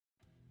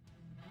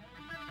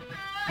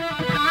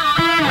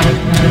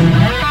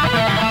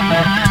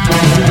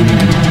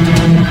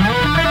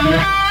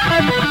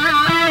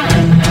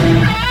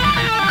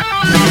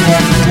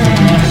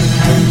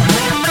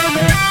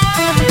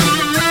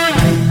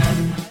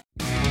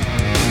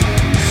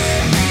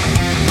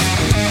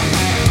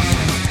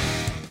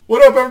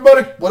What up,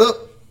 everybody? What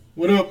up?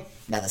 What up?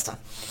 Not this time.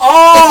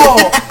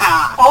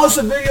 Oh, it's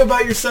a video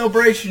about your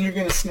celebration. You're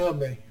gonna snub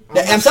me.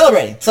 I'm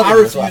celebrating. I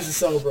refuse to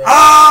celebrate.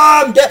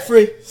 I'm debt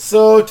free.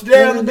 So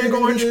today on the Big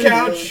Orange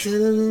Couch,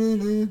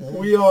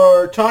 we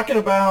are talking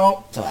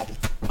about So happy.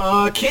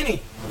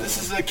 Kenny. This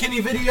is a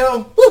Kenny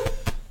video. Woo.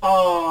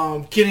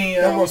 Kenny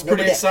was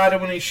pretty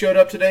excited when he showed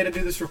up today to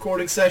do this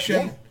recording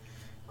session. Yeah.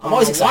 I'm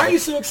always excited. Why are you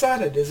so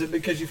excited? Is it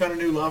because you found a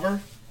new lover,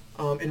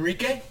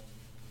 Enrique?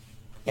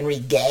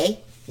 Enrique?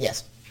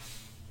 Yes.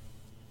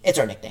 It's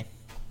our nickname.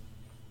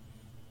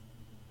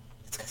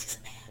 It's because he's a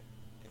man.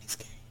 And he's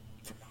gay.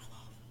 From our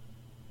love.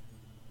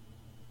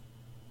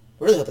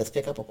 I really hope that's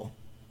pick-upable.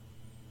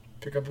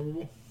 Pick up a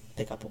boo.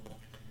 Pick-upable.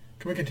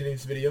 Can we continue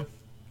this video?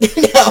 No.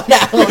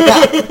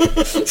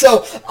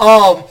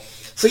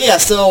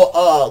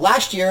 So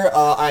last year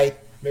I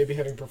Maybe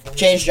having performance.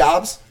 changed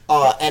jobs,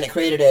 and it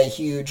created a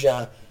huge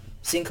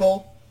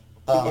sinkhole.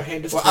 My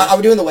hand disappeared. Are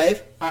we doing the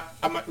wave? I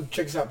might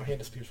check this out. My hand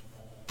disappeared.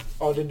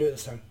 Oh, I didn't do it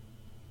this time.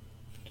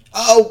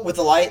 Oh, with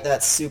the light,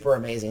 that's super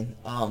amazing.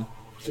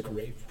 It's like a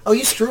rave. Oh,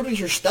 you screwed with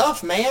your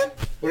stuff, man.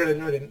 What did I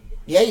do? I didn't.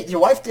 Yeah, your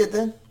wife did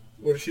then.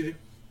 What did she do?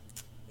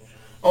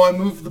 Oh, I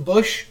moved the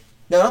bush.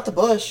 No, not the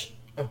bush.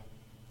 Oh.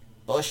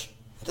 Bush.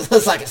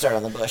 Let's not get started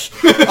on the bush.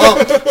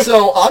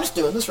 So I'm just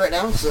doing this right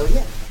now. So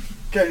yeah.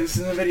 Okay, this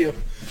is in the video.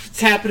 It's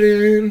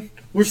happening.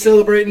 We're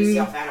celebrating.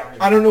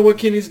 I don't know what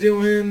Kenny's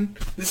doing.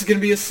 This is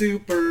gonna be a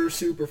super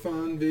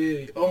fun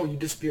video. Oh, you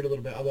disappeared a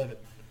little bit. I love it.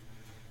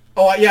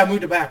 Oh, yeah, I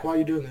moved it back. Why are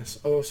you doing this?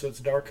 Oh, so it's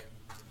dark.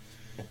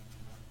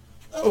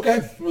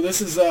 Okay, well,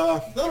 this is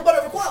A little better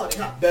of quality,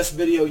 huh? best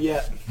video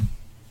yet.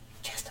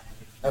 Just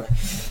a minute.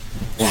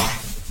 Okay.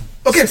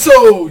 Okay,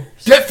 so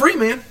debt free,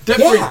 man.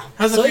 Debt free. Yeah.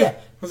 How's that So, feel? yeah.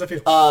 How's that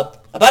feel?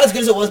 About as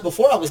good as it was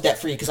before I was debt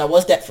free, because I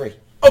was debt free.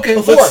 Okay,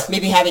 Before let's-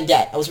 maybe having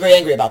debt, I was very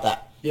angry about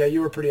that. Yeah,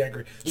 you were pretty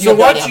angry. You So have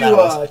no why idea don't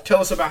how bad it you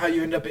tell us about how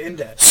you end up in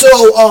debt? So,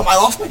 I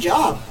lost my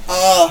job,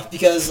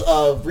 because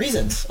of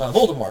reasons.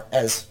 Voldemort,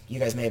 as you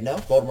guys may have known.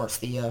 Voldemort's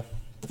the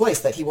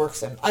place that he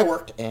works and I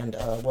worked, and,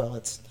 well,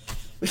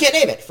 we can't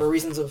name it for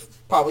reasons of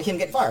probably him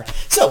getting fired.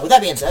 So, with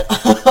that being said,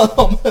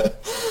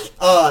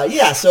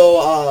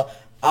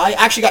 I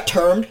actually got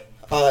termed,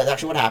 that's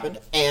actually what happened,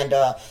 and,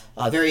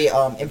 very,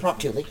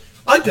 impromptuly.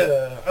 I like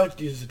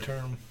to use the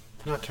term,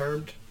 not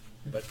termed,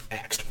 but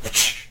axed.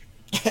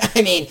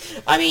 I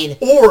mean,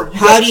 Or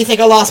how do you think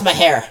I lost my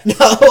hair?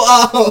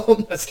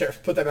 No, That's terrible.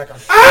 Put that back on.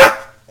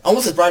 Ah!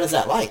 almost as bright as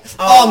that light.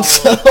 Oh.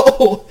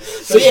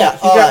 So yeah,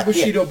 he got yeah.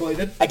 Bushido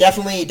bladed. I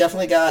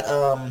definitely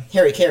got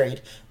Harry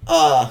carried.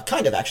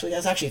 Kind of actually.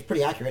 That's actually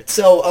pretty accurate.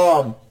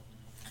 So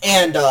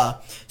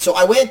so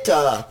I went.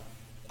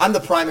 I'm the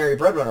primary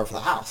breadwinner for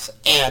the house,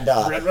 and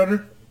Red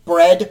Runner.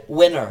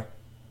 breadwinner,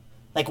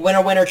 like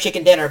winner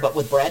chicken dinner, but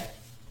with bread.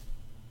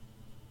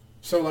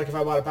 So like if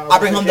I bought a pound, I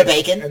bring home the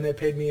bacon. and they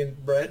paid me in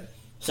bread.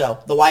 So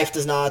the wife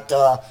does not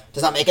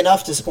make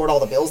enough to support all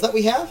the bills that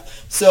we have.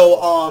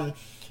 So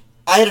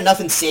I had enough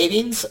in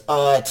savings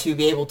to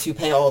be able to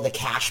pay all the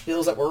cash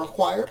bills that were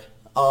required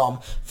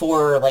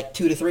for like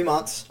 2 to 3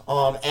 months.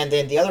 And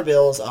then the other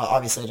bills,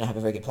 obviously I didn't have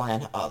a very good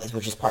plan. This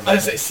was just part of I'd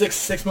it. say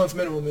six months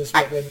minimum is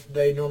what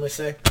they normally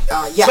say.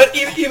 Yeah. But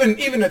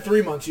even at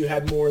 3 months, you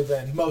had more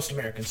than most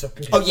Americans. So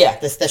continue. Oh yeah,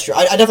 that's true.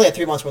 I definitely had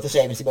 3 months worth of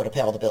savings to be able to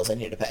pay all the bills I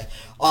needed to pay.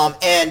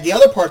 And the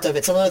other parts of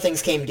it, some other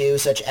things came due,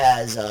 such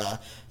as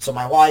so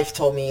my wife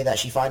told me that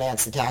she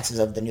financed the taxes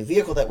of the new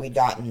vehicle that we'd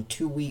gotten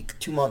 2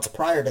 months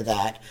prior to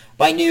that.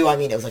 By new, I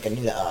mean it was like a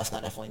new to us,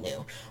 not definitely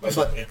new.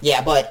 But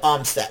yeah, but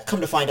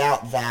come to find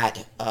out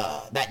that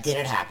that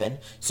didn't happen.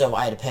 So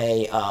I had to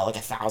pay like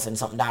 $1,000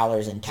 something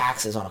in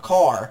taxes on a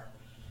car.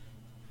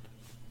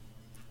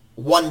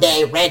 One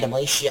day,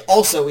 randomly,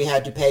 we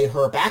had to pay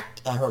her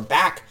back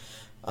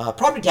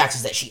property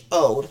taxes that she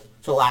owed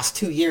for the last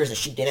 2 years that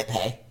she didn't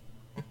pay.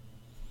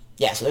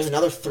 Yeah, so there's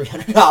another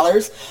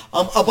 $300.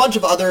 A bunch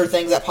of other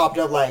things that popped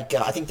up, like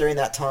I think during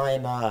that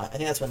time, I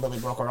think that's when Lily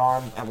broke her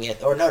arm, and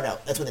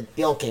that's when the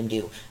bill came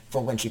due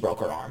for when she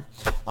broke her arm.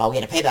 We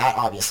had to pay that,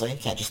 obviously.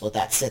 Can't just let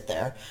that sit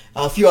there.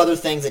 A few other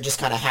things that just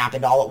kind of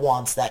happened all at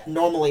once that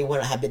normally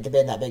wouldn't have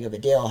been that big of a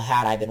deal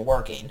had I been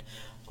working.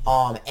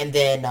 And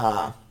then.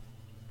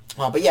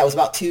 But yeah, it was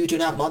about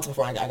 2.5 months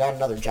before I got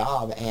another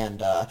job,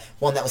 and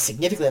one that was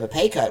significantly of a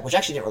pay cut, which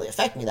actually didn't really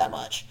affect me that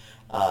much.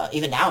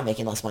 Even now I'm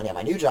making less money on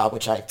my new job,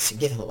 which I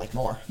significantly like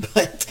more.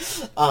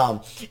 But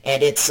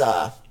and it's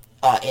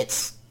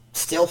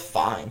still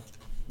fine,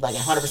 like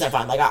 100%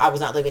 fine. Like I was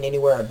not living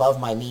anywhere above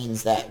my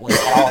means that was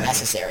at all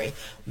necessary.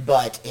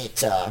 But it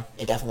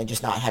definitely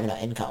just not having an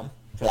income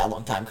for that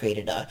long time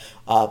created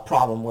a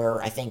problem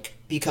where I think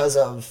because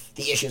of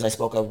the issues I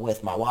spoke of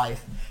with my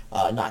wife,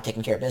 not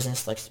taking care of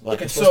business,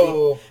 Okay,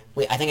 so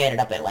I think I ended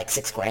up at like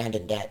 $6,000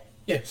 in debt.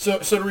 yeah. So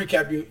to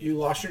recap, you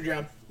lost your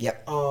job.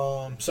 Yep.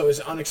 So it's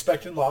an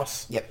unexpected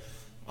loss. Yep.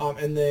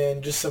 And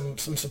then just some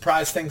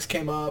surprise things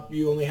came up.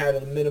 You only had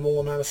a minimal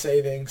amount of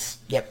savings.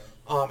 Yep.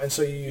 And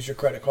so you use your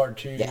credit card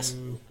to Yes.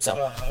 So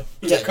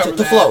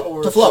to float,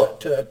 or to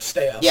float, to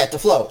stay up. Yeah, to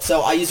float.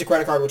 So I use a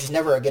credit card, which is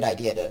never a good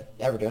idea to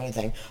ever do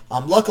anything.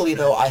 Luckily,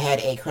 though, I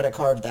had a credit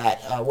card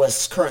that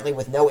was currently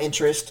with no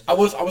interest. I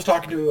was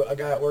talking to a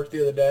guy at work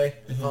the other day,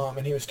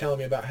 and he was telling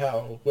me about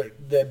how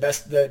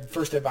the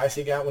first advice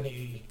he got when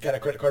he got a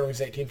credit card when he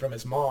was 18 from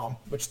his mom,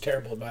 which is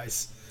terrible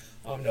advice.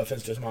 No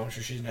offense to his mom, I'm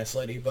sure she's a nice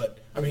lady, but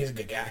I mean he's a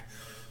good guy.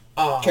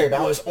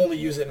 Was only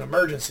use it in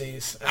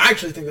emergencies. I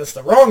actually think that's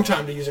the wrong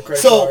time to use a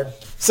credit card.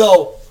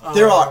 So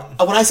there are.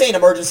 When I say an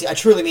emergency, I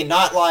truly mean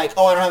not like,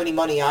 oh, I don't have any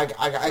money. I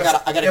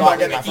gotta go out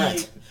with my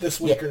friends this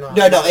week or not.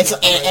 No. It's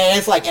and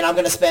it's like, and I'm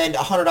gonna spend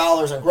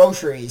 $100 on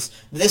groceries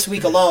this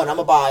week alone. I'm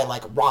gonna buy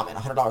like ramen,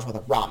 $100 worth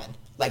of ramen.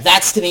 Like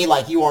that's to me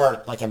like you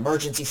are like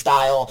emergency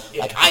style.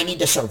 Yeah. Like I need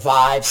to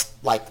survive.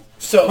 Like.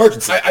 So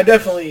emergency. I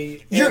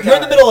definitely you're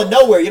in the middle of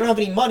nowhere. You don't have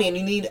any money, and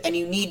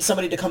you need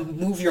somebody to come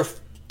move your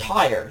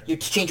tire. You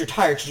change your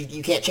tire because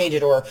you can't change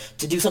it, or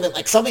to do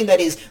something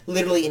that is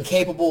literally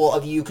incapable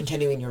of you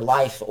continuing your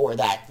life or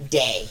that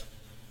day.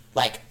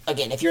 Like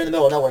again, if you're in the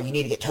middle of nowhere, you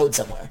need to get towed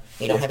somewhere.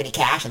 You don't have any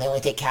cash, and they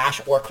only take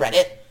cash or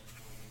credit.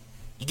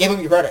 You give them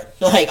your credit,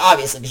 like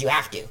obviously because you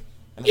have to.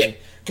 I mean.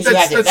 Because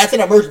that's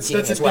an emergency.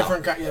 That's a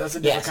different. That's a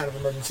different kind of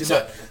emergency.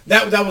 So,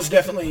 but that was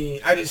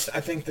definitely. I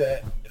think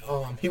that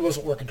he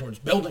wasn't working towards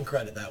building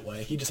credit that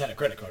way. He just had a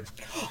credit card.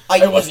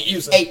 I wasn't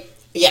using.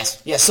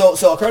 Yes.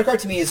 So a credit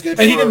card to me is good.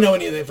 And he didn't know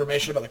any of the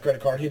information about the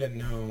credit card. He didn't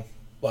know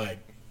like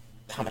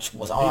how much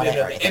was on it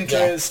or anything.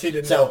 Interest. Yeah. He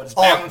didn't know what his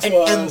balance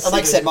was. And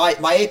like I said, my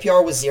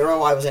APR was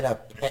 0. I was in an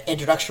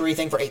introductory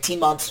thing for 18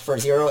 months for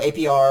 0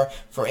 APR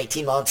for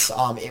 18 months.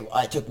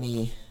 It took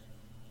me.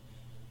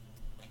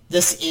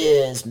 This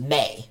is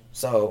May,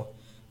 so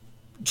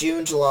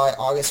June, July,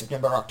 August,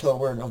 September,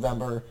 October,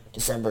 November,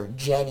 December,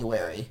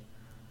 January,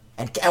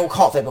 and we'll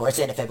call it February. It's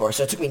the end of February,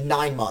 so it took me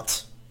 9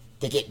 months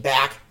to get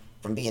back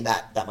from being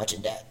that much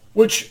in debt.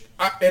 Which,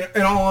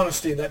 in all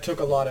honesty, that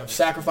took a lot of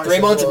sacrifice. 3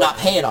 months of not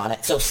paying on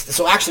it,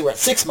 so actually we're at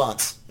 6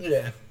 months.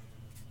 Yeah.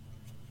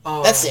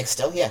 That's 6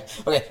 still, yeah.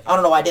 Okay, I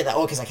don't know why I did that.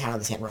 Oh, because I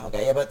counted this hand wrong.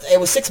 Okay, yeah, but it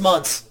was 6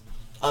 months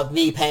of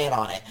me paying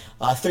on it.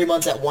 3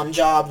 months at one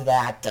job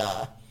that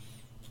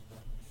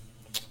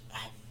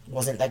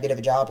wasn't that good of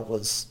a job. It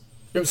was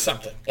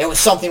something. It was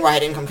something where I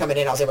had income coming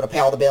in. I was able to pay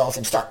all the bills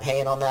and start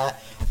paying on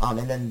that.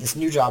 And then this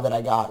new job that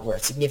I got where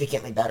it's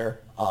significantly better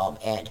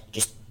and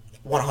just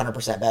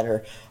 100%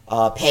 better.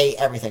 Pay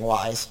everything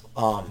wise.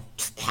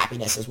 Just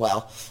happiness as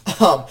well.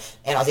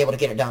 And I was able to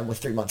get it done with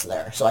 3 months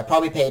there. So I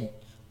probably paid,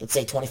 let's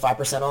say,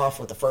 25% off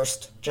with the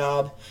first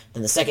job.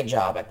 Then the second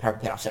job, I probably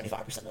paid off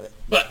 75% of it.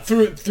 But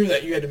through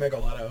that, you had to make a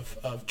lot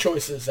of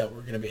choices that were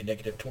going to be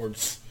indicative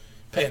towards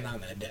paying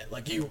on that debt.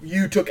 Like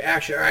you took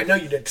action. I know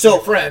you did. So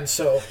friends.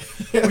 So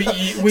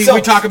we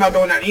talk about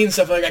going out and eating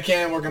stuff. Like I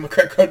can't work on my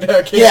credit card.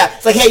 Yeah,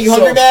 it's like, hey, you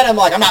hungry, man? I'm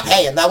like, I'm not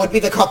paying. That would be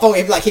the phone.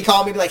 He'd be like, he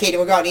called me, be like, hey, do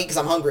we go out and eat because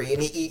I'm hungry?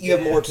 And you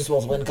have more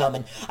disposable income.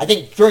 And I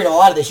think during a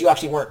lot of this, you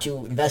actually weren't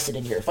too invested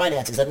in your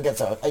finances. I think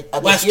that's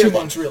last 2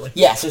 months really.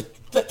 Yeah, so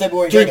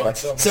February, January.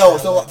 So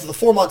the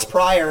 4 months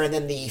prior, and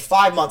then the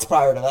 5 months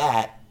prior to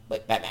that.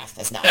 Wait, bad math.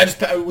 That's not.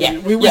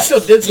 We still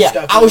did some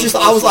stuff. I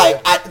was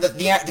like,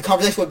 the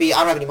conversation would be, I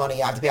don't have any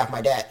money. I have to pay off my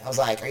debt. I was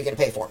like, are you going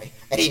to pay for me?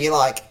 And he'd be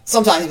like,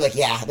 sometimes he'd be like,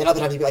 yeah. Then other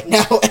times he'd be like,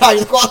 no. And I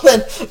just, well,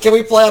 then, can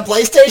we play on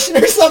PlayStation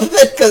or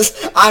something?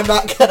 Because I'm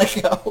not going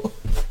to go.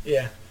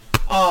 Yeah.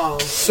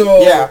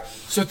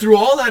 So through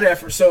all that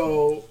effort,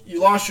 so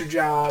you lost your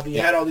job.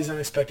 You had all these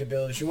unexpected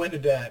bills. You went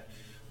into debt.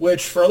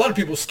 Which for a lot of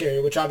people is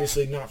scary, which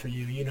obviously not for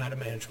you. You know how to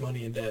manage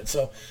money and debt.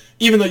 So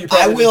even though you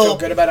probably didn't feel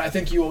good about it, I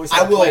think you always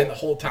had a plan the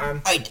whole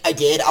time. I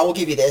did. I will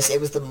give you this.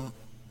 It was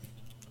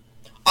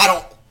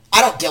I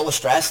don't deal with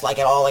stress like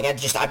at all. Like I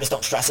just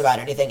don't stress about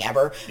anything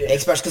ever. Yeah.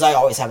 Especially because I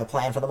always have a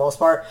plan for the most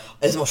part.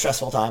 It's the most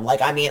stressful time. Like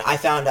I mean, I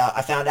found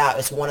out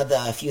it's one of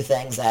the few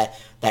things that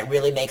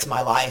really makes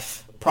my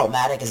life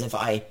problematic is if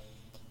I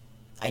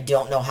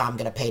don't know how I'm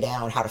going to pay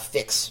down, how to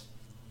fix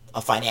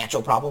a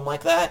financial problem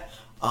like that.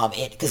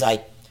 Because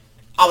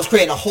I was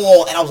creating a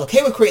hole, and I was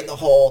okay with creating the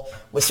hole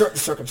with certain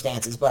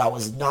circumstances, but I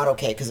was not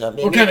okay because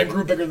it kind of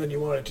grew bigger than you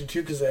wanted to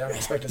too, because the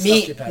unexpected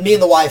stuff kept happening. Me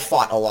and the wife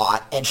fought a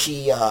lot, and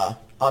she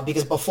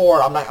because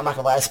before I'm not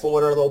gonna lie, I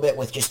spoiled her a little bit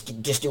with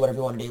just do whatever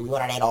you want to do. We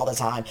went on date all the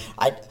time.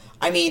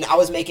 I mean I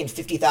was making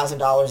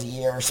 $50,000 a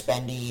year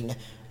spending.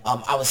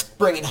 I was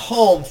bringing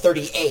home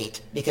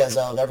 38 because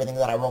of everything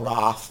that I wrote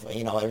off,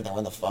 everything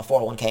with the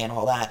 401k and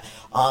all that,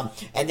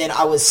 and then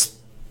I was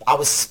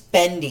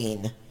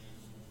spending.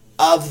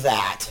 Of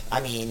that, I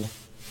mean,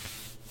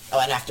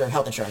 and after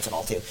health insurance and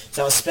all too.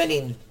 So I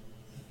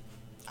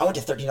went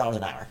to $13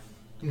 an hour,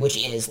 which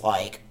is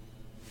like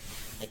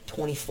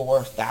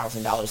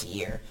 $24,000 a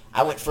year.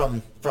 I went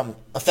from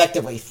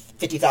effectively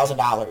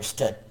 $50,000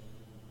 to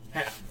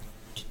half.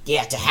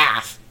 Yeah, to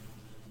half.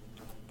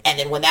 And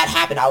then when that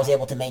happened, I was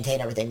able to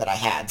maintain everything that I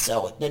had.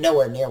 So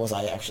nowhere near was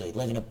I actually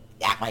living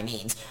at my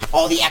means.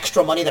 All the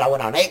extra money that I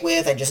went on a date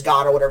with and just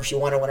got her whatever she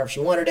wanted whenever she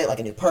wanted it, like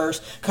a new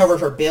purse, covered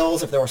her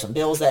bills if there were some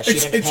bills that she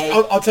didn't pay.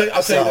 I'll tell you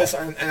this,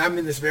 and I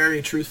mean this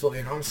very truthfully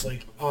and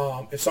honestly.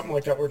 If something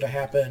like that were to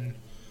happen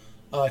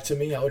to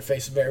me, I would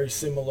face very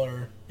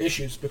similar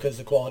issues because of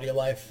the quality of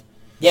life.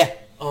 Yeah.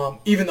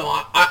 Even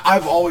though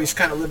I've always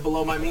kind of lived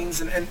below my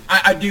means, and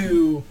I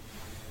do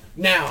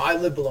now. I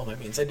live below my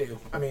means. I do.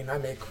 I mean, I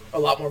make a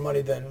lot more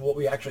money than what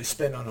we actually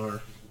spend on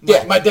our...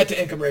 My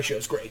debt-to-income ratio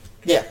is great.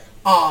 Yeah.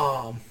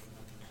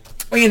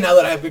 And now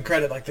that I have good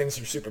credit, like, things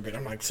are super good.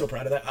 I'm, like, so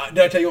proud of that.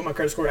 Did I tell you what my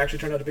credit score actually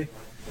turned out to be?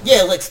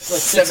 Yeah, like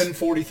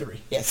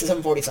 743. Yeah,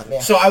 740 something.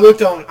 Yeah. So I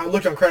looked on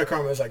Credit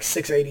Karma. It was like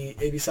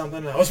 680 something.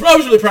 And I was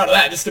really proud of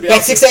that, just to be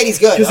honest. 680 is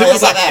good. Because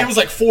it was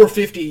like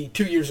 450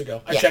 2 years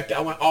ago. I checked it.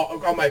 I went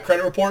on my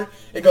credit report.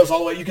 It goes all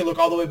the way. You can look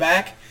all the way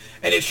back,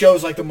 and it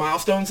shows like the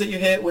milestones that you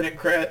hit when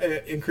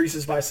it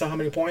increases by so how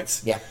many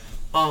points. Yeah.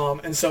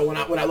 And so when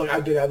I looked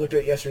at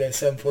it yesterday at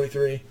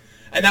 743,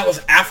 and that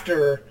was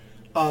after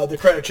the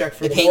credit check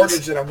for the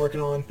mortgage that I'm working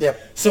on.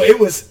 Yep. So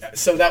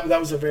that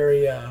was a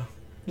very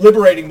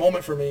liberating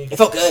moment for me. It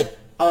felt good.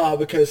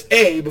 Because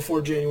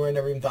before January, I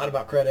never even thought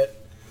about credit.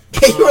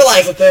 You were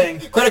like, a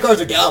thing. Credit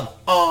cards are dumb.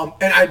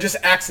 And I just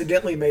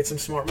accidentally made some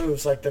smart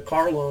moves. Like the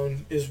car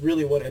loan is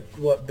really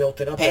what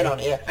built it up. Paid on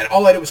it, yeah. And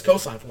all I did was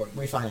co-sign for it.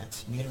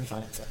 Refinance. You need to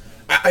refinance it.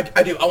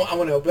 I do. I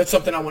want to. That's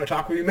something I want to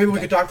talk with you. Maybe we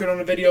could talk through it on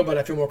a video, but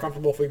I feel more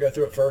comfortable if we go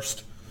through it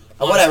first.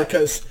 Whatever.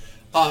 Because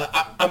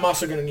I'm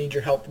also going to need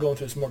your help going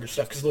through this mortgage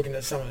stuff. Because looking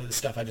at some of this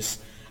stuff,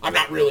 I'm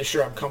not really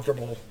sure I'm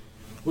comfortable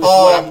with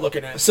what I'm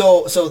looking at.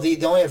 So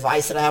the only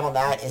advice that I have on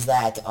that is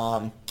that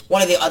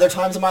one of the other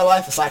times in my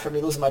life, aside from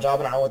me losing my job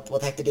and I don't know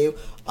what the heck to do,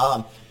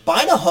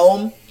 buying a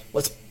home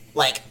was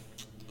like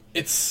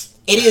it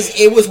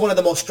was one of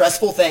the most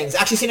stressful things.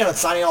 Actually, sitting down and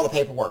signing all the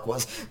paperwork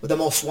was the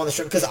most one of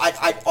the because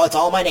it's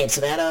all my name.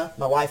 Savannah,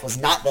 my wife, was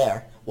not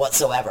there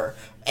whatsoever,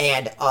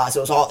 and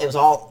so it was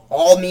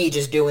all me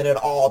just doing it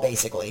all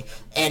basically,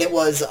 and it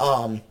was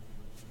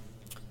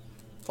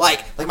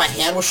like my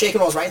hand was shaking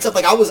when I was writing stuff.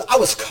 Like I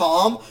was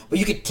calm, but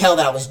you could tell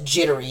that I was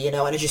jittery, and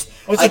it just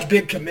it was like a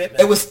big commitment.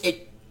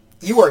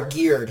 You are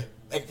geared,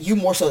 and you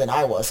more so than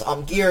I was.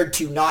 I'm geared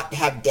to not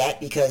have debt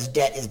because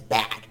debt is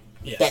bad.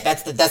 Yes.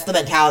 That's the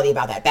mentality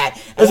about that. Bad.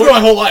 That's been my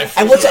whole life.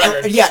 And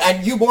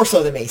and you more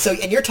so than me. So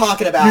and you're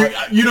talking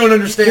about you don't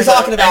understand. You're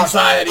talking about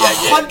anxiety.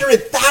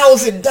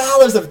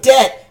 $100,000 of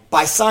debt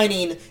by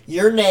signing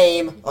your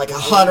name like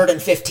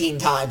 115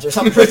 times or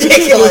something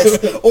ridiculous,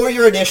 or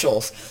your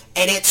initials,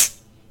 and it's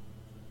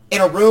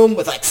in a room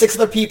with like 6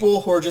 other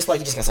people who are just like,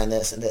 you just gotta sign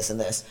this and this and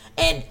this.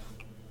 And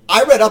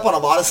I read up on a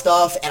lot of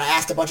stuff, and I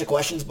asked a bunch of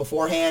questions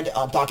beforehand.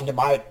 Talking to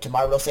my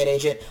real estate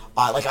agent,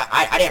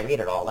 I didn't read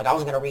it all. Like I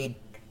wasn't gonna read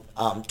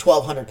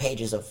 1,200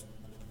 pages of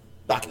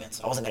documents.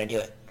 I wasn't gonna do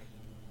it.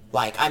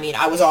 Like I mean,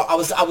 I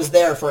was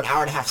there for an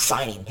hour and a half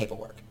signing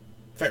paperwork.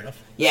 Fair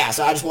enough. Yeah,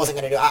 so I just wasn't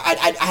going to do it.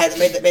 I had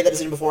made that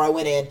decision before I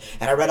went in,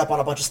 and I read up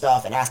on a bunch of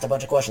stuff and asked a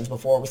bunch of questions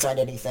before we signed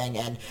anything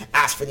and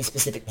asked for these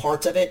specific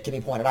parts of it to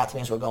be pointed out to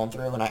me as we're going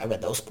through, and I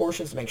read those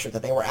portions to make sure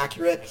that they were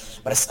accurate.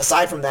 But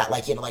aside from that,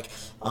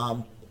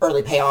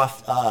 early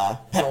payoff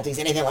penalties,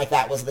 anything like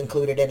that was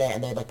included in it,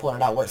 and they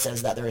pointed out where it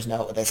says that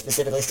they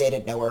specifically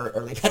stated no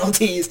early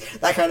penalties,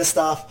 that kind of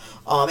stuff,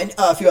 and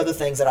a few other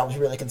things that I was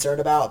really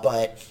concerned about,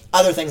 but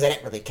other things I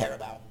didn't really care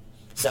about.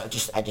 So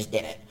I just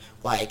did it.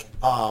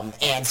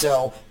 And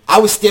so I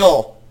was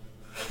still,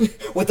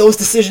 with those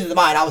decisions in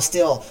mind, I was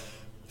still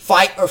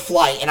fight or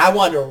flight, and I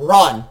wanted to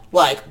run.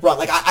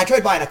 I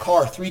tried buying a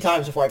car 3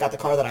 times before I got the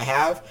car that I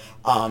have,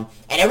 and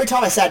every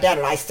time I sat down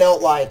and I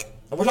felt like,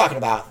 and we're talking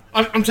about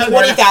I'm telling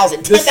you,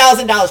 $20,000,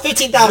 $10,000,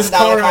 $15,000 this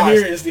car right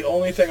here is the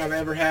only thing I've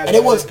ever had, and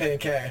it was paying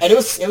cash. And it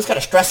was kind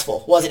of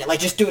stressful, wasn't it? Like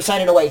just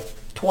signing away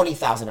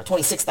 $20,000 or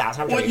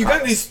 $26,000. Well, you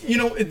got these.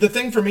 The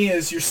thing for me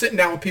is you're sitting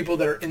down with people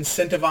that are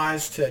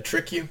incentivized to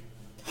trick you.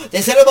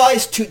 They're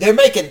incentivized they're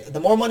making, the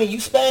more money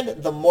you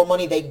spend, the more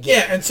money they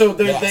get. Yeah, and so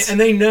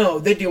they know,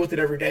 they deal with it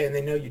every day, and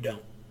they know you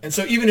don't. And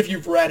so even if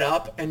you've read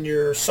up and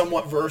you're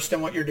somewhat versed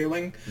in what you're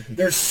doing,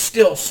 there's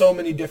still so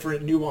many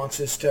different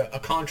nuances to a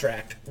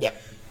contract. Yeah.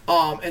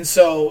 And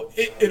so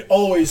it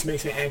always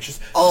makes me anxious.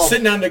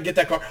 Sitting down to get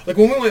that car. Like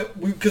when we went,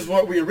 because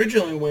what we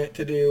originally went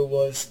to do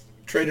was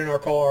trade in our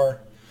car.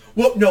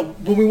 Well, no,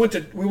 when we went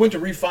to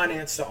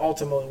refinance the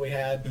Altima that we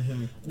had,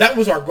 that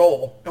was our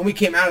goal, and we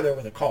came out of there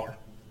with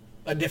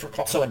a different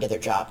car. Someone did their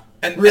job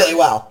really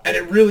well, and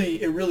it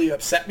really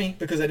upset me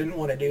because I didn't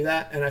want to do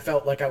that, and I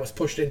felt like I was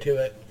pushed into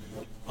it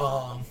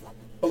a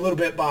little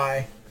bit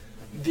by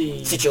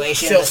the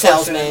situation, the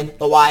salesman,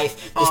 the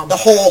wife, the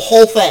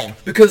whole thing.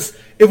 Because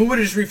if we would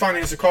have just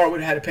refinanced the car, we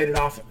would have had to pay it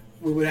off.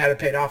 We would have had it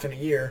paid off in a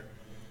year,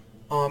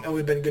 and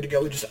we'd been good to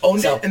go. We just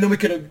owned it, and then we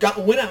could have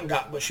went out and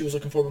got what she was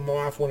looking for, but my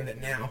wife wanted it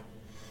now.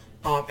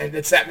 And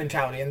it's that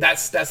mentality, and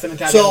that's the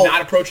mentality of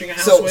not approaching a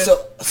house with.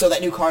 So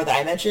that new car that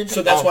I mentioned.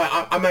 So that's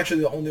why I'm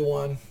actually the only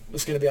one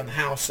is going to be on the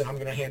house, and I'm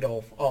going to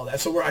handle all that.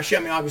 So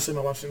obviously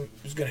my wife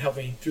is going to help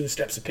me through the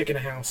steps of picking a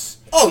house.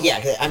 Oh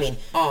yeah, I mean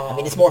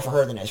it's more for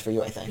her than it is for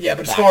you, I think. Yeah,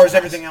 but as far as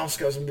everything else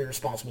goes, I'm going to be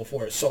responsible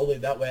for it solely.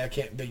 That way I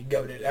can't be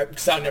goaded,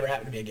 because that'll never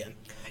happen to me again.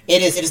 It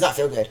does not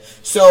feel good.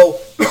 So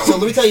let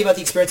me tell you about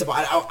the experience of,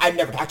 I've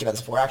never talked to you about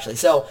this before, actually.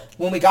 So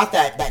when we got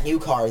that new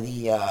car,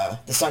 the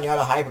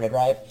Sonata Hybrid,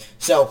 right?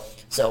 So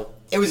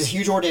it was a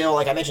huge ordeal,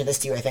 like I mentioned this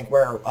to you, I think,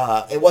 where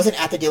it wasn't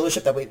at the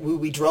dealership that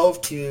we drove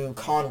to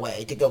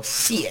Conway to go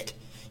see it.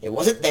 It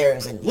wasn't there. It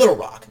was in Little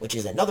Rock, which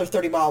is another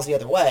 30 miles the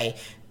other way.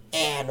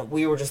 And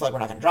we were just like, we're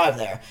not going to drive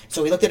there.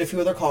 So we looked at a few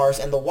other cars,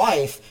 and the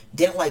wife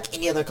didn't like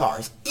any other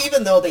cars,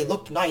 even though they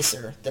looked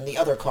nicer than the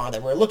other car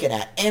that we were looking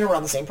at, and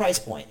around the same price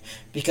point,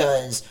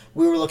 because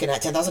we were looking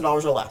at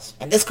 $10,000 or less.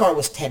 And this car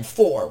was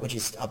 $10,400, which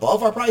is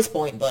above our price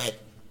point, but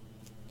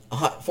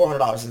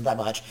 $400 isn't that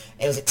much.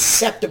 And it was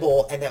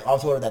acceptable, and then I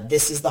told her that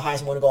this is the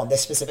highest one to go on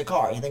this specific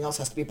car. Anything else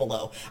has to be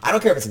below. I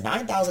don't care if it's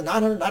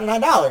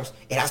 $9,999,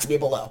 it has to be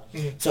below.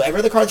 Mm-hmm. So every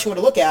other car that she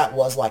wanted to look at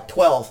was like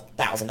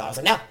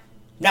 $12,000. Like,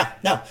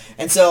 no.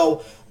 And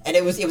so, and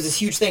it was this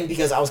huge thing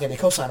because I was going to be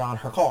co-signer on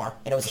her car,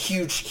 and it was a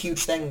huge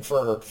thing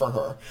for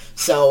her.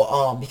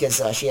 So, because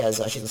she's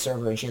a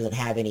server and she doesn't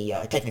have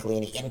technically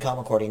any income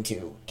according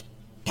to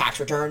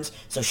tax returns,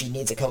 so she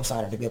needs a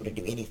co-signer to be able to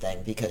do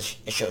anything because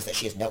it shows that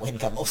she has no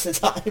income most of the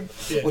time,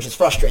 which is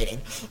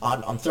frustrating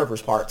on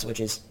servers' parts, which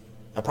is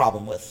a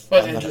problem with.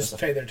 Well, they just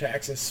pay their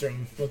taxes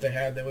from what they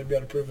had. They would be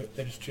able to prove it.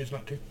 They just choose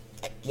not to.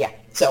 Yeah.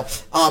 So,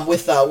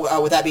 with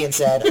that being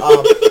said,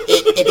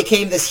 it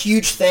became this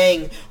huge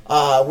thing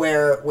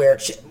where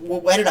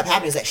what ended up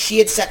happening is that she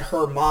had set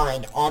her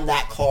mind on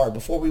that car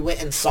before we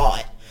went and saw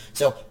it.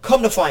 So,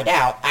 come to find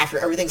out, after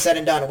everything's said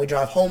and done, and we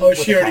drive home. Oh,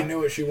 she already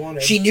knew what she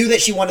wanted. She knew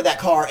that she wanted that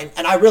car,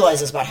 and I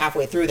realized this about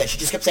halfway through that she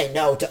just kept saying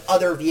no to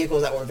other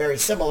vehicles that were very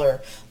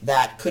similar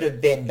that could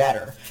have been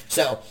better.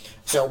 So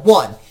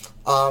one,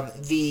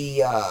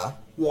 the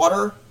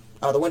water,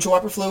 the windshield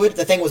wiper fluid,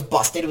 the thing was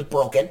busted, it was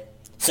broken.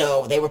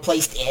 So they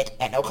replaced it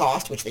at no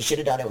cost, which they should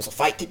have done. It was a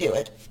fight to do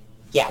it.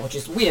 Yeah, which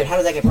is weird. How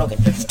did that get broken?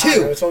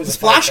 Two, the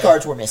splash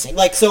guards were missing.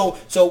 Like, so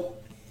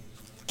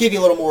give you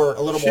a little more.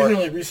 She didn't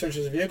really research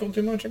his vehicle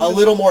too much. A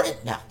little more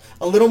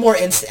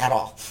instant at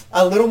all.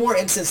 A little more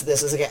instance of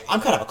this is, again,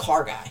 I'm kind of a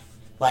car guy.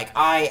 Like,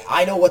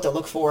 I know what to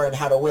look for and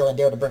how to will and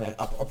deal to bring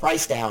a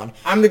price down.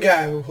 I'm the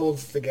guy who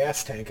holds the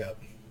gas tank up.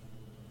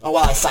 Oh,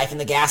 while I siphon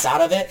the gas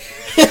out of it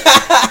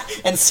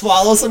and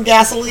swallow some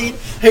gasoline.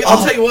 Hey,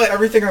 I'll tell you what.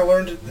 Everything I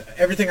learned.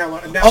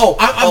 Now,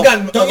 I've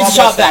gotten. Don't use the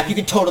shop vac. You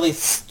can totally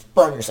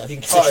burn yourself. You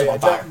can set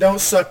yourself on fire. Don't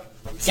suck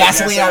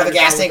gasoline out of a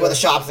gas tank with a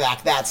shop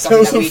vac. That's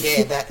something that we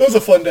did. That was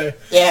a fun day.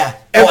 Yeah.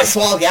 I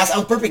swallowed gas. I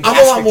was burping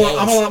gas I'm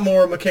a lot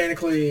more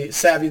mechanically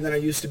savvy than I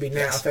used to be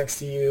now, thanks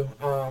to you.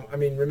 I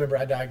mean, remember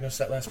I diagnosed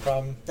that last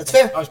problem. That's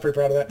fair. I was pretty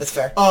proud of that. That's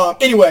fair.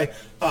 Anyway,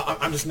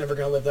 I'm just never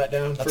gonna live that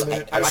down for a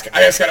minute. I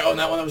just gotta own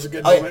that one. That was a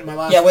good moment in my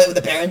life. Yeah, with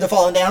the bearings are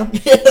falling down.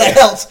 That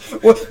helps.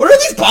 What are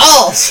these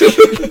balls?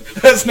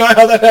 That's not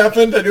how that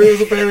happened. I knew it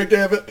was a bearing,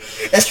 damn it.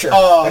 That's true.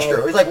 That's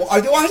true. He's like,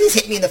 why did this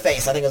hit me in the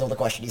face? I think that's what the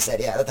question he said.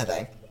 Yeah, that's the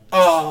thing.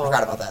 I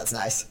forgot about that. It's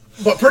nice.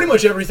 But pretty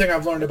much everything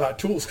I've learned about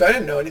tools, because I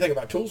didn't know anything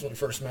about tools when we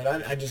first met.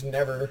 I just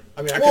never.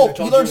 I mean, I couldn't have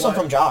told you learned some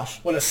from Josh.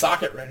 What a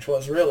socket wrench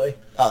was, really.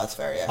 Oh, that's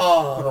fair. Yeah.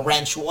 What a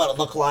wrench, what it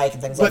looked like,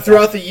 and things like that. But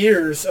throughout the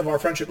years of our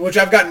friendship, which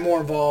I've gotten more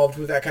involved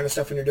with that kind of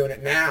stuff when you're doing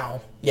it now.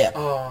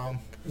 Yeah.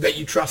 That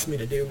you trust me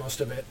to do most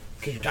of it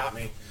because you taught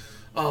me.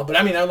 But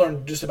I mean, I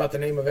learned just about the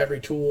name of every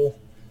tool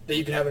that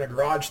you can have in a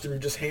garage through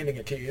just handing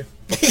it to you.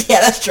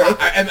 Yeah, that's true.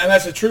 And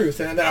that's the truth.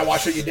 And then I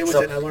watched what you did with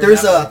it, and I learned.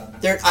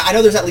 I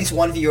know there's at least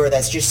one viewer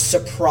that's just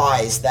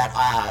surprised that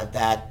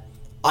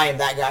I am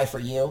that guy for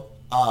you.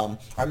 Our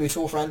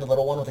mutual friend, the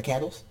little one with the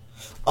candles.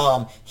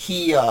 Our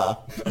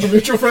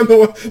mutual friend,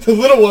 the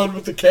little one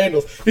with the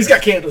candles. He's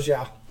got candles,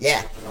 yeah.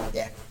 Yeah.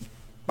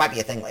 Might be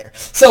a thing later.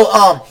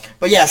 So,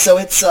 but yeah, so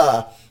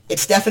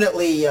it's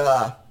definitely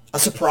a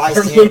surprise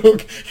to him.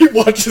 He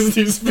watches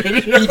these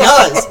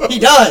videos. He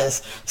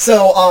does.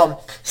 So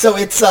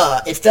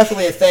it's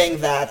definitely a thing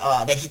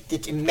that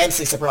he's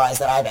immensely surprised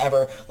that I've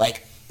ever,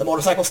 like, the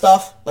motorcycle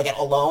stuff, like,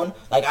 alone.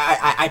 Like,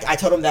 I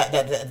told him that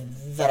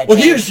I. Well,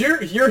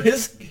 you're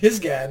his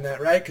guy in that,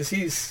 right? Because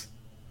he's.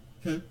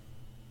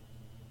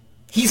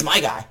 He's my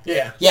guy.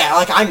 Yeah. Yeah,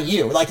 like, I'm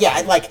you. Like,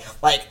 yeah, like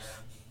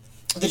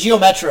the Geo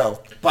Metro,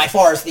 by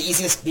far, is the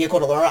easiest vehicle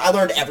to learn. I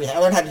learned everything. I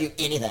learned how to do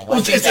anything. Well,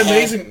 it's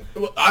amazing.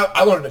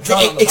 I learned a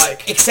ton on the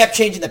bike. Except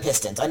changing the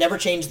pistons. I never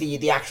changed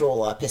the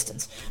actual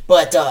pistons.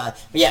 But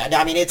yeah,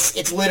 I mean,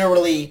 it's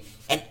literally...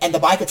 And the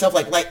bike itself,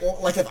 like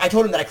if I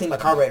told him that I cleaned my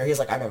carburetor, he was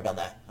like, I've never done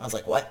that. I was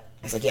like, what?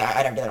 I was like, yeah,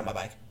 I never did that on my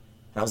bike.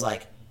 And I was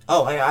like,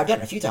 Oh, I've done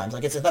it a few times.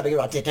 Like, it's not big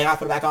about take off,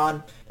 put it back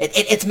on.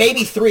 It's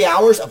maybe 3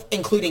 hours of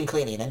including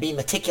cleaning and being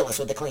meticulous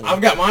with the cleaning. I've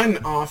got mine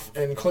off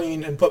and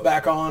cleaned and put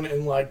back on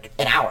in like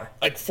an hour,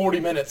 like 40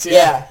 minutes.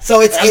 Yeah.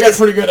 So I've got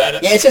pretty good at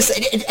it. Yeah, it's just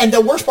and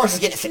the worst part is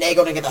getting it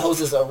finagled and get the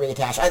hoses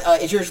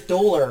reattached. Is yours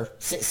dual or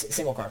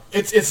single carb?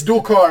 It's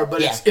dual carb,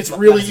 but it's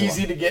really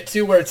easy to get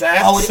to where it's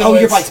at. Oh,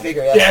 your bike's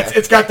bigger. Yeah,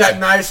 it's got that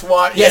nice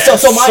watt. Yeah,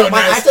 so my nice.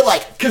 I have to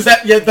like because that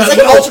it's like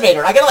an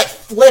alternator. I gotta like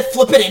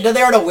flip it into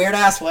there in a weird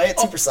ass way. It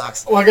super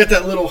sucks. Well, I got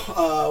that little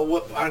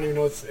I don't even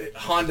know what's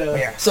Honda.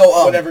 Yeah.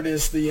 So whatever it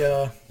is,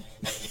 the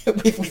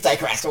we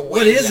digressed.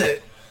 What is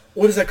it?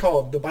 What is that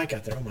called? The bike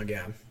out there? Oh my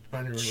god! I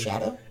don't remember.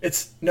 Shadow?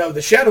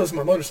 The Shadow is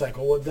my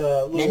motorcycle.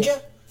 The little,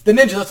 Ninja? The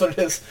Ninja, that's what it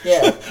is.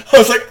 Yeah. I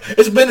was like,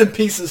 it's been in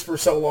pieces for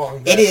so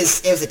long. It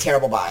was a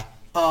terrible buy.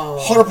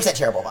 100%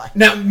 terrible buy.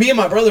 Now, me and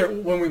my brother,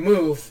 when we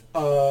move,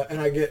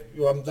 and I get,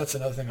 that's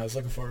another thing I was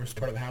looking for as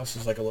part of the house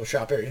is like a little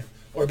shop area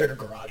or a bigger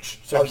garage.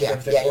 So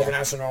everything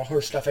organized and all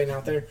her stuff ain't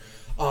out there.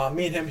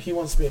 Me and him, he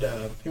wants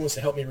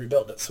to help me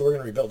rebuild it, so we're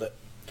gonna rebuild it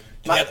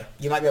together.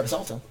 You might be able to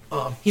sell to him.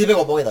 He's a big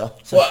old boy though,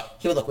 so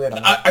he would look weird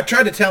on that. I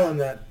tried to tell him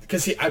that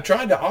because I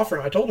tried to offer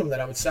him. I told him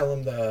that I would sell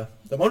him the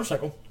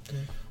motorcycle.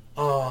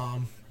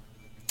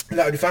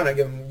 That would be fine. I'd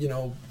give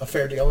him a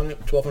fair deal on it,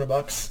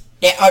 $1,200.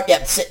 Yeah,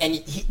 yeah, and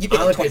you paid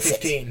only like paid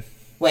 15.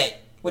 Wait,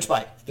 which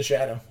bike? The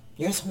Shadow.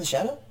 You're gonna sell him the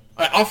Shadow?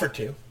 I offered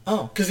to.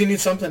 Oh, because he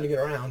needs something to get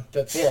around.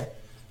 That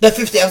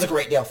 50, that was a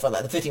great deal for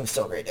that. The 15 was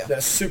still a great deal.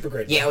 That's super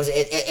great deal. Yeah,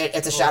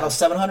 it's a Shadow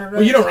 700. Right?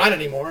 Well, you don't ride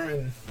anymore,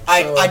 and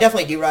I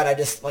definitely do ride. I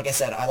just, like I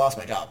said, I lost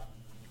my job.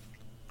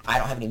 I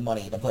don't have any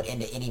money to put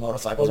into any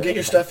motorcycles. Well, get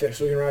your stuff fixed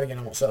so we can ride again.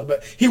 I won't sell.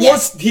 But he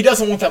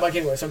doesn't want that bike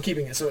anyway, so I'm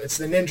keeping it. So it's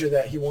the Ninja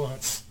that he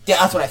wants. Yeah,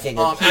 that's what I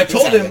figured. I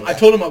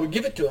told him I would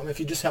give it to him if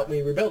he just helped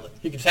me rebuild it.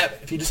 He could just have it.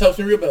 If he just helps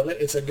me rebuild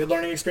it, it's a good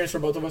learning experience for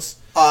both of us.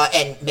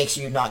 And makes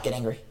you not get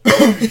angry.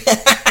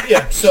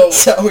 Yeah. So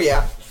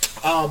yeah.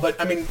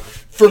 But I mean,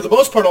 for the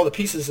most part, all the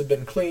pieces have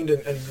been cleaned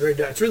and graded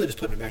down. It's really just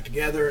putting it back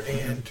together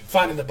and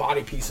finding the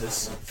body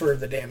pieces for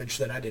the damage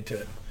that I did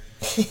to it.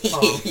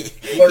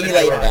 You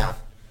laid it down.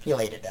 You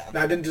laid it down.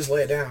 No, I didn't just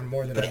lay it down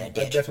more than I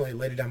definitely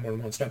laid it down more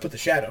than once. No, I put the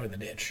Shadow in the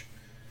ditch.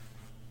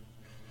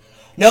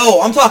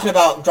 No, I'm talking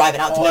about driving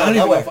out to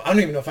nowhere. I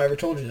don't even know if I ever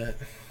told you that.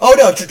 Oh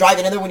no, to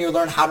driving in there when you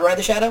learned how to ride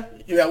the Shadow?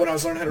 Yeah, when I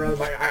was learning how to ride the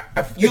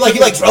bike. You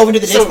drove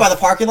into the ditch by the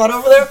parking lot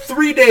over there?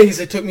 3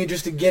 days it took me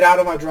just to get out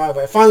of my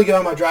driveway. I finally get out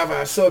of my driveway. I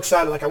was so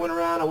excited. Like I went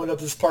up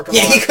this parking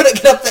lot. Yeah, you couldn't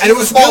get up there. And it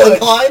was good.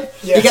 Incline.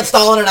 Yeah. You kept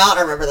stalling it out.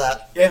 I remember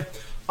that. Yeah.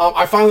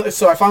 I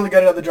finally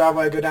got out of the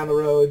driveway. I go down the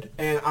road,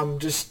 and I'm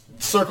just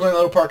circling the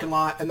little parking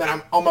lot, and then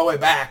I'm on my way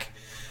back.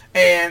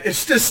 And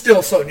it's just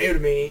still so new to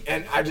me.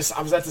 And I was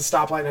at the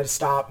stoplight, and I had to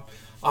stop.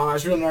 I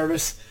was real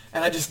nervous,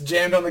 and I just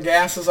jammed on the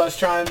gas as I was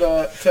trying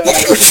to go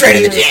straight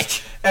in the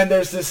ditch. And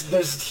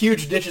there's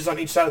huge ditches on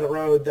each side of the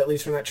road that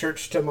leads from that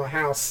church to my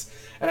house.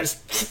 And I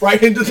just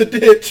right into the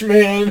ditch,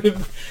 man.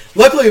 And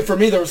luckily for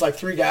me, there was like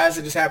 3 guys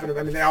that just happened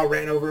to, they all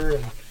ran over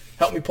and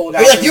helped me pull it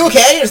out. You're like, you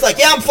okay? You're just like,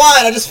 yeah, I'm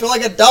fine. I just feel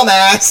like a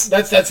dumbass.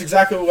 That's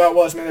exactly what it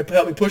was, man. They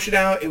helped me push it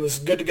out. It was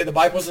good to get. The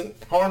bike wasn't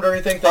harmed or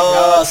anything. Thank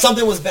God.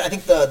 Something was bent. I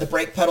think the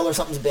brake pedal or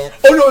something's bent.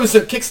 Oh no, it was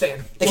a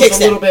kickstand. The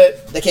kickstand. A little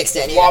bit. The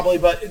kickstand, wobbly,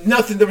 but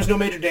nothing. There was no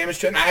major damage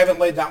to it. And I haven't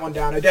laid that one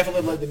down. I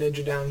definitely laid the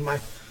Ninja down.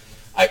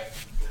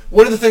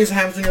 One of the things that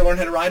happens when you learn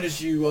how to ride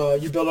is you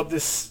build up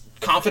this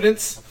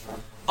confidence.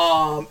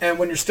 And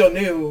when you're still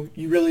new,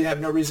 you really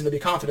have no reason to be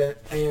confident.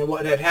 And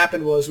what had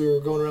happened was we were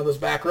going around those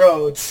back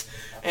roads,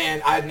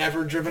 and I'd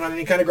never driven on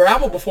any kind of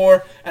gravel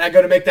before, and I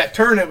go to make that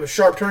turn. It was a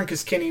sharp turn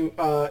because Kenny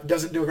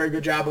doesn't do a very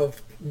good job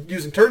of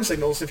using turn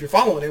signals if you're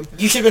following him.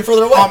 You should have been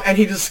further away. And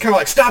he just kind of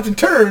like stopped and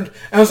turned,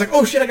 and I was like,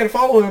 oh shit, I got to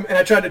follow him. And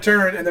I tried to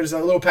turn, and there's a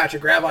little patch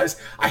of gravel.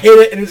 I hit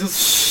it, and it was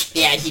just...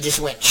 Yeah, and he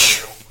just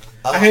went...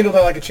 I handled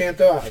that like a champ,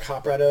 though. I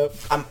hop right up.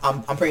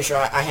 I'm pretty sure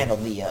I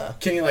handled the...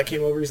 Kenny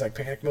came over. He's like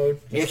panic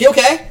mode. You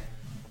okay?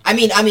 I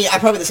mean, I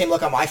probably the same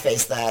look on my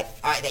face that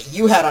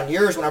you had on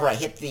yours whenever I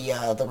hit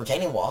the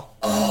retaining wall.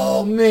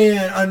 Oh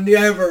man, I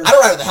never. I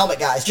don't ride with the helmet,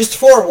 guys. Just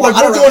for like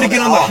we're going to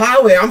get on the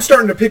highway. I'm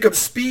starting to pick up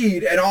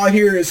speed, and all I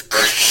hear is.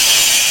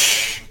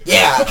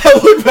 Yeah. I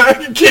look back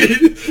and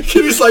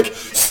Kenny's like,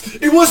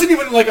 it wasn't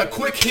even like a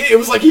quick hit. It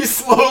was like he's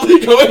slowly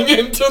going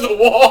into the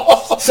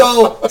wall.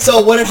 So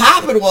what had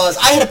happened was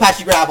I had a patch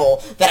of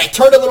gravel that I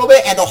turned a little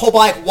bit, and the whole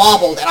bike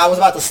wobbled, and I was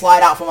about to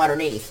slide out from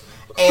underneath.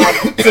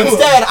 And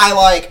instead,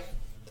 I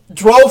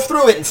drove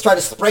through it and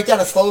started to break down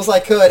as slow as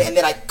I could, and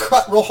then I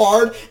cut real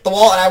hard the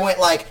wall, and I went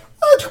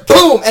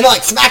boom, and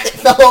smacked it,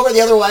 fell over the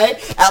other way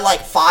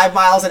at 5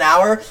 miles an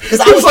hour because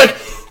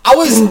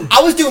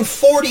I was doing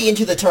 40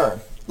 into the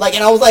turn,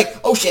 and I was like,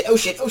 oh shit,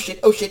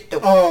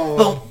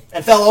 boom,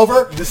 and fell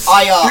over. The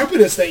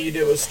stupidest thing you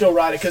do is still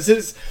ride it because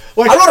it's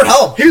like I rode it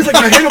home. He was like,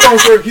 my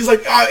handlebars are. He's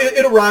like,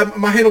 it'll ride.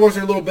 My handlebars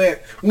are a little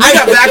bent. When we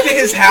got back to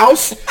his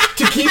house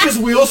to keep his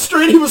wheels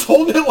straight, he was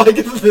holding it like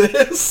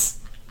this.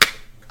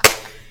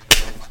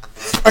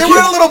 They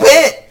were a little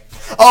bit.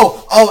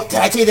 Oh, did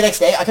I tell you the next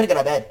day? I couldn't get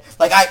out of bed.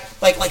 Like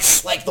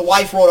the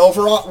wife rolled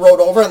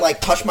over and like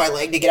touched my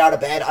leg to get out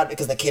of bed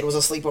because the kid was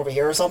asleep over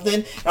here or something.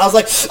 And I was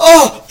like,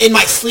 oh, in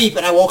my sleep,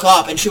 and I woke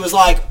up and she was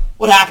like,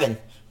 what happened?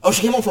 Oh,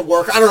 she came home from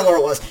work. I don't know where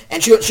it was.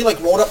 And she like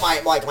rolled up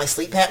my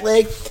sleep pant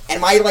leg,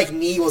 and my like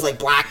knee was like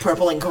black,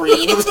 purple, and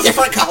green. It was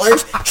different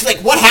colors. She's like,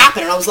 what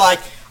happened? And I was like,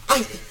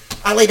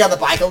 I laid down the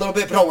bike a little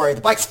bit, but don't worry,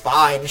 the bike's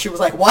fine. And she was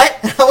like, what?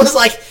 And I was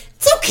like,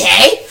 it's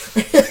okay.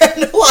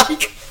 And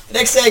like, the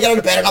next day I get out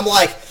of bed and I'm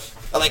like,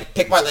 I like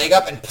pick my leg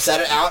up and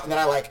set it out, and then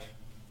I like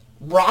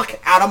rock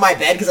out of my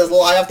bed because I was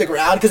lying off the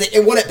ground because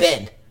it wouldn't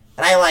bend.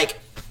 And I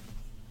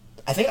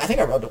think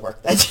I rode to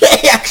work that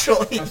day,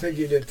 actually. I think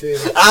you did too.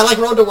 I like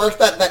rode to work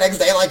that next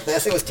day like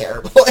this. It was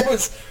terrible. It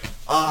was,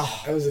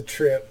 that was a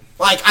trip.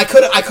 Like I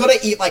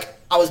couldn't eat, like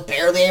I was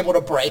barely able to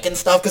brake and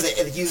stuff because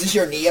it uses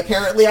your knee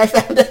apparently. I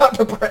found out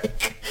to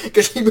brake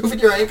because you moving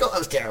your ankle. That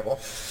was terrible.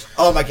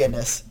 Oh my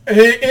goodness.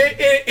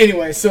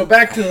 Anyway, so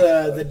back to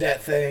the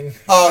debt thing.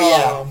 Oh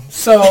yeah.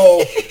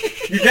 So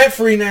you're debt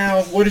free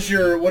now. What is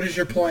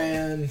your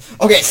plan?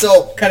 Okay,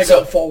 so kind of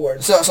go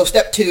forward. So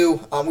step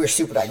 2. We're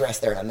super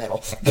digressed there in the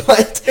middle,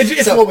 but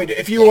it's what we do.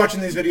 If you're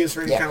watching these videos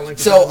for any kind of length,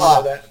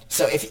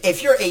 so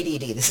if you're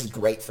ADD, this is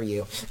great for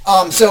you.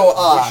 We sure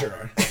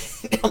are.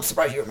 I'm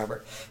surprised you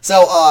remember.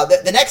 So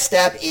the next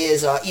step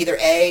is either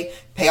A,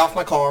 pay off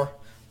my car,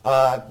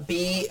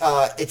 B,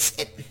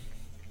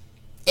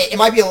 it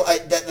might be,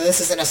 this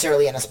isn't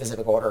necessarily in a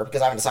specific order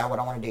because I haven't decided what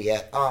I want to do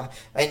yet.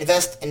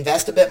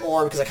 Invest a bit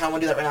more because I kind of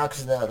want to do that right now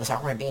because of the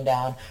stock market being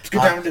down. It's a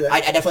good time to do that.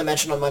 I definitely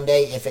mentioned on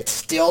Monday, if it's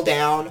still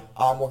down,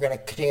 we're going to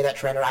continue that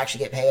trend. It'll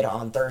actually get paid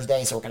on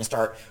Thursday, so we're going to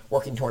start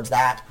working towards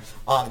that.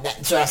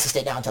 So it has to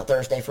stay down until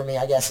Thursday for me,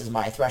 I guess, is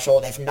my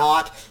threshold. If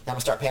not, then I'm going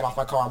to start paying off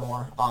my car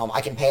more. I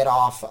can pay it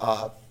off.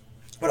 What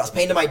I was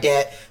paying to my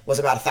debt was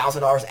about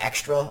 $1,000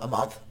 extra a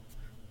month.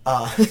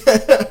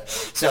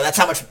 So that's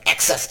how much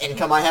excess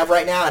income I have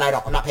right now, and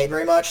I'm not paid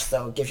very much,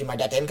 so it gives you my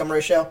debt to income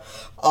ratio.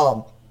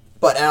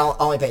 But I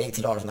only pay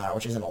 $18 an hour,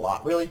 which isn't a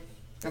lot, really.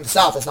 In the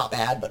South, it's not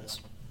bad, but it's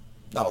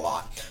not a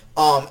lot.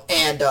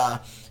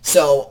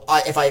 So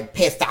if I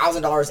pay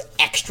 $1,000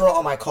 extra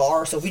on my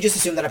car, so if we just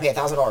assume that I pay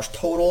 $1,000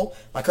 total,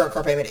 my current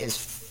car payment is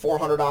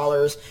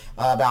 $400.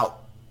 About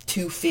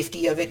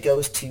 $250 of it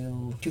goes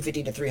to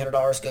 $250 to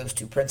 $300 goes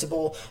to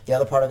principal. The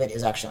other part of it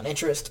is actually on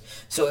interest.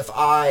 So if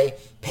I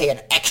pay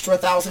an extra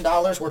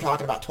 $1,000, we're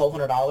talking about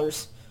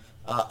 $1,200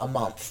 a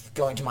month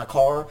going to my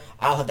car.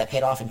 I'll have that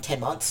paid off in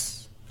 10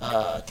 months,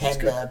 10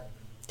 to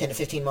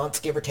 15 months,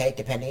 give or take,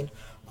 depending.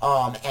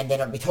 And then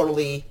I'll be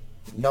totally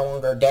no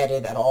longer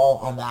indebted at all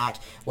on that,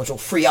 which will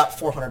free up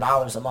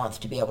 $400 a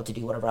month to be able to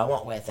do whatever I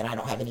want with. And I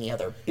don't have any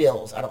other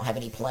bills. I don't have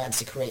any plans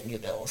to create new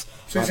bills.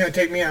 So he's going to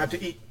take me out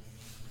to eat.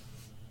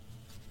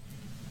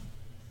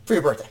 For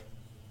your birthday?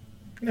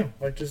 No,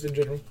 like just in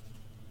general.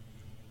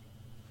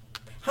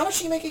 How much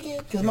do you make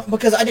again?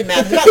 Because I did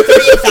math.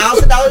 It's about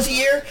 $38,000 a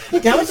year.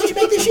 How much did you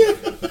make this year?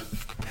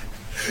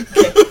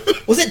 Okay.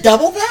 Was it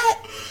double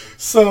that?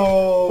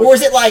 So... Or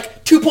was it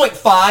like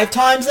 2.5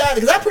 times that?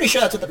 Because I'm pretty sure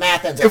that's what the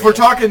math ends up If we're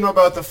talking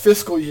about the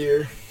fiscal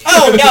year...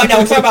 Oh, no,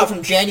 we're talking about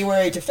from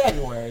January to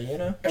February, you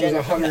know? It was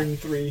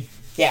 103.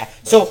 Yeah.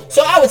 So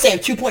I would say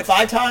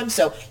 2.5 times.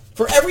 So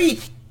for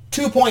every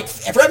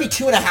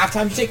 2.5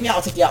 times you take me out,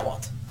 I'll take you out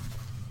once.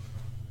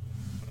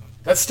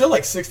 That's still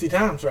like 60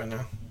 times right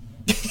now.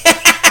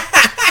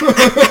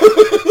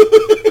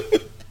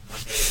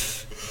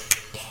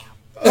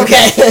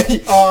 Okay.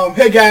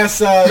 Hey guys,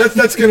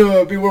 that's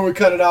gonna be where we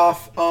cut it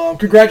off.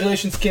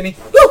 Congratulations, Kenny.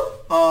 Woo!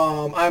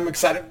 I'm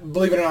excited.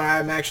 Believe it or not,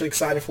 I'm actually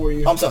excited for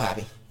you. I'm so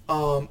happy.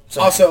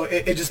 Also,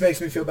 it just makes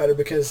me feel better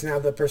because now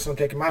the person I'm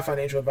taking my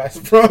financial advice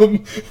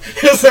from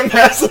is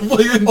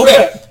massively in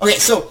debt. Okay.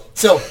 So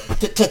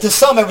to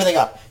sum everything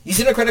up,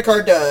 using a credit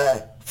card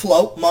to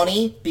float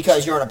money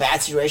because you're in a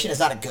bad situation is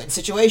not a good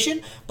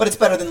situation, but it's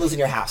better than losing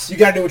your house. You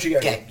gotta do what you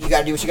gotta do. Okay, you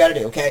gotta do what you gotta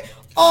do. Okay.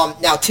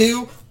 Now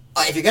 2.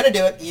 If you're going to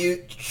do it,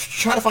 you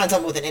try to find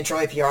something with an intro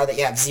APR that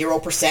you have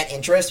 0%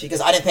 interest, because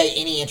I didn't pay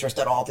any interest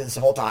at all through this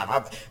whole time.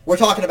 We're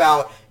talking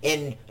about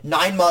in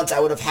 9 months,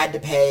 I would have had to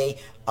pay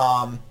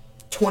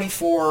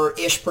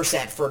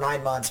 24-ish% for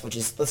 9 months, which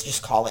is, let's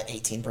just call it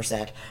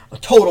 18%. A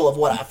total of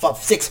what?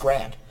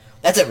 $6,000.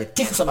 That's a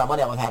ridiculous amount of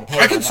money I would have had to pay.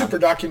 I can super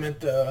document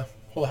the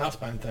whole house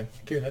buying thing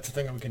too. That's the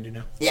thing that we can do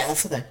now. Yeah,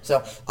 that's the thing. So,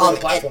 the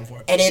platform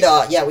for it. And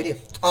yeah, we do.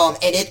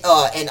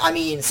 And I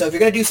mean, so if you're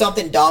going to do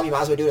something dumb, you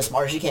might as well do it as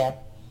smart as you can.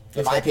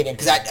 In my opinion,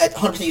 because I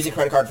 100% using a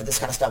credit card for this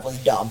kind of stuff was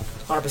dumb.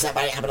 100%, but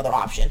I didn't have another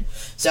option.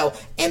 So,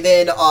 and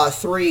then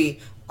 3,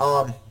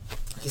 like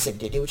you said,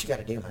 do what you got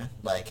to do, man.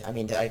 Like, I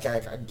mean, you have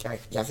to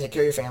take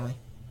care of your family.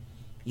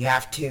 You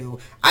have to.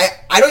 I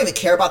don't even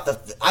care about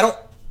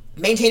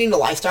maintaining the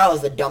lifestyle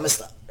is the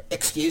dumbest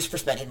excuse for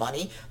spending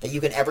money that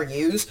you can ever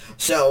use.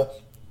 So,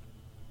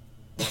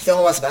 the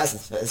only what's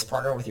best is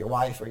partner with your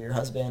wife or your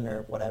husband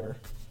or whatever.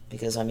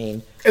 Because I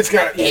mean,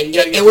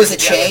 it was a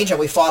change, and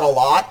we fought a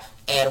lot.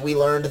 And we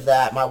learned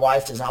that my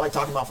wife does not like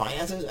talking about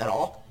finances at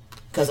all,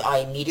 because I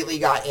immediately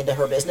got into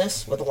her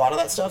business with a lot of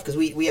that stuff, because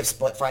we have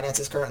split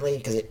finances currently,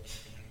 because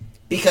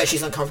because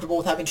she's uncomfortable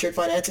with having shared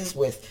finances.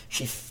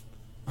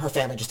 Her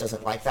family just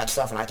doesn't like that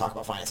stuff, and I talk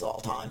about finances all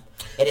the time.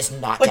 It is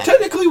not like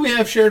technically we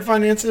have shared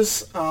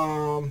finances,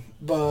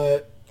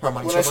 but her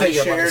money's when her I say money,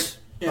 your shared, money's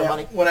her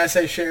money. when I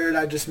say shared,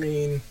 I just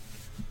mean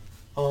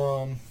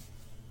I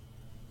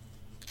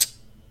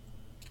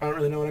don't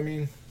really know what I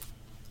mean.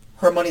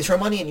 Her money's her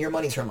money, and your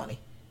money's her money.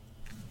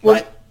 Well,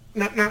 right?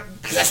 Not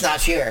Because that's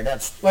not shared.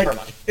 That's like her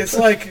money. It's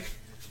like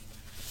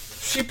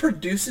she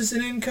produces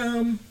an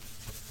income,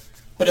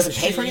 but doesn't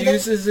pay for anything. She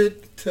uses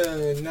it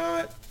to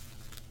not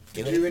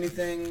do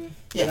anything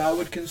that I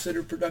would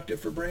consider productive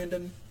for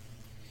Brandon.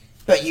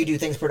 But you do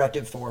things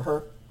productive for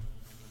her.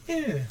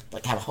 Yeah.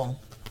 Like have a home.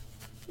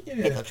 Yeah.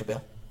 Pay electric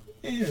bill.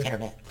 Yeah.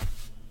 Internet.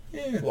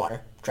 Yeah.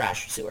 Water.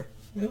 Trash. Sewer.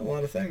 Yeah, a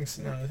lot of things.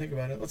 Now that I think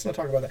about it. Let's not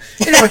talk about that.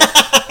 Anyway,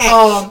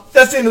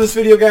 that's the end of this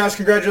video, guys.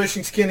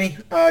 Congratulations, Kenny.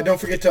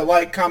 Don't forget to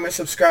like, comment,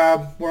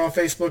 subscribe. We're on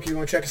Facebook if you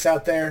want to check us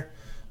out there.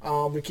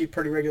 We keep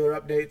pretty regular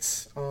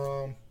updates.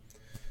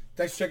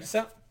 Thanks for checking us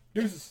out.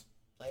 Deuces.